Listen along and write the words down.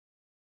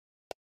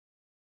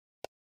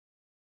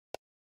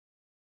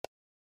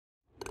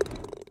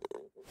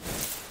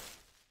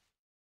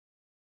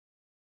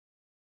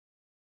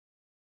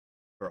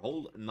For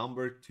hole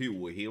number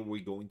 2, here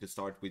we're going to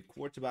start with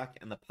quarterback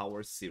and a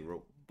power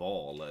 0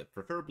 ball.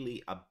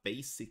 Preferably a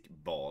basic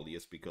ball,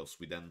 just because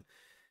we then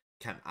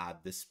can add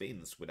the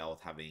spins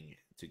without having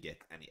to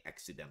get any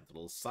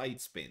accidental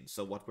side spins.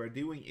 So what we're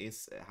doing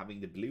is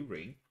having the blue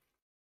ring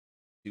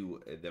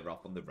to the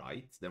rough on the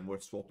right. Then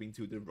we're swapping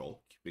to the rock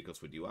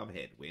because we do have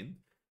headwind.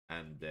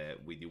 And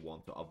we do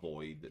want to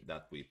avoid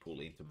that we pull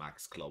into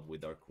max club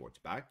with our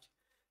quarterback.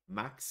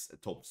 Max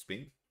top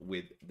spin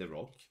with the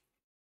rock.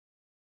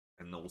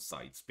 And no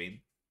side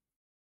spin.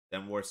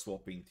 Then we're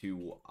swapping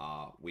to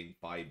a win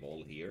 5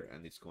 ball here,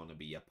 and it's going to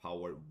be a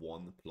power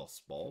 1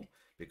 plus ball,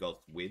 because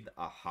with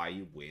a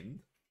high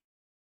wind,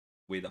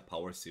 with a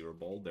power 0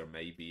 ball, there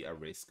may be a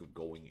risk of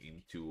going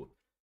into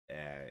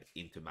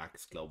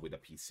max club with a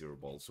P0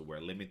 ball. So we're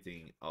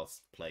limiting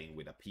us playing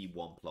with a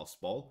P1 plus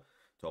ball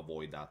to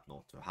avoid that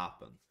not to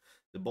happen.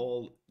 The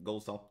ball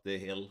goes up the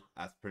hill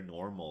as per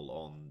normal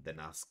on the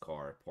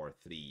NASCAR par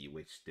 3,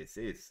 which this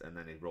is, and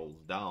then it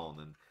rolls down,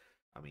 and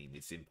I mean,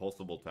 it's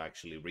impossible to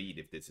actually read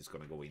if this is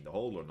going to go in the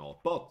hole or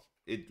not, but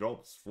it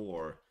drops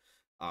for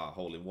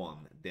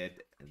hole-in-one.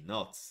 Dead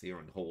nuts here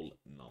on hole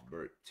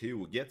number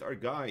 2. Get our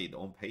guide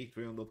on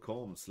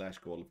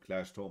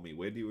patreon.com/golf/Tommy.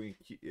 We're doing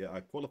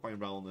a qualifying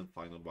round and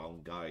final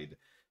round guide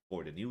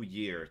for the new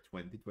year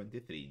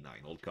 2023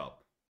 9-hole Cup.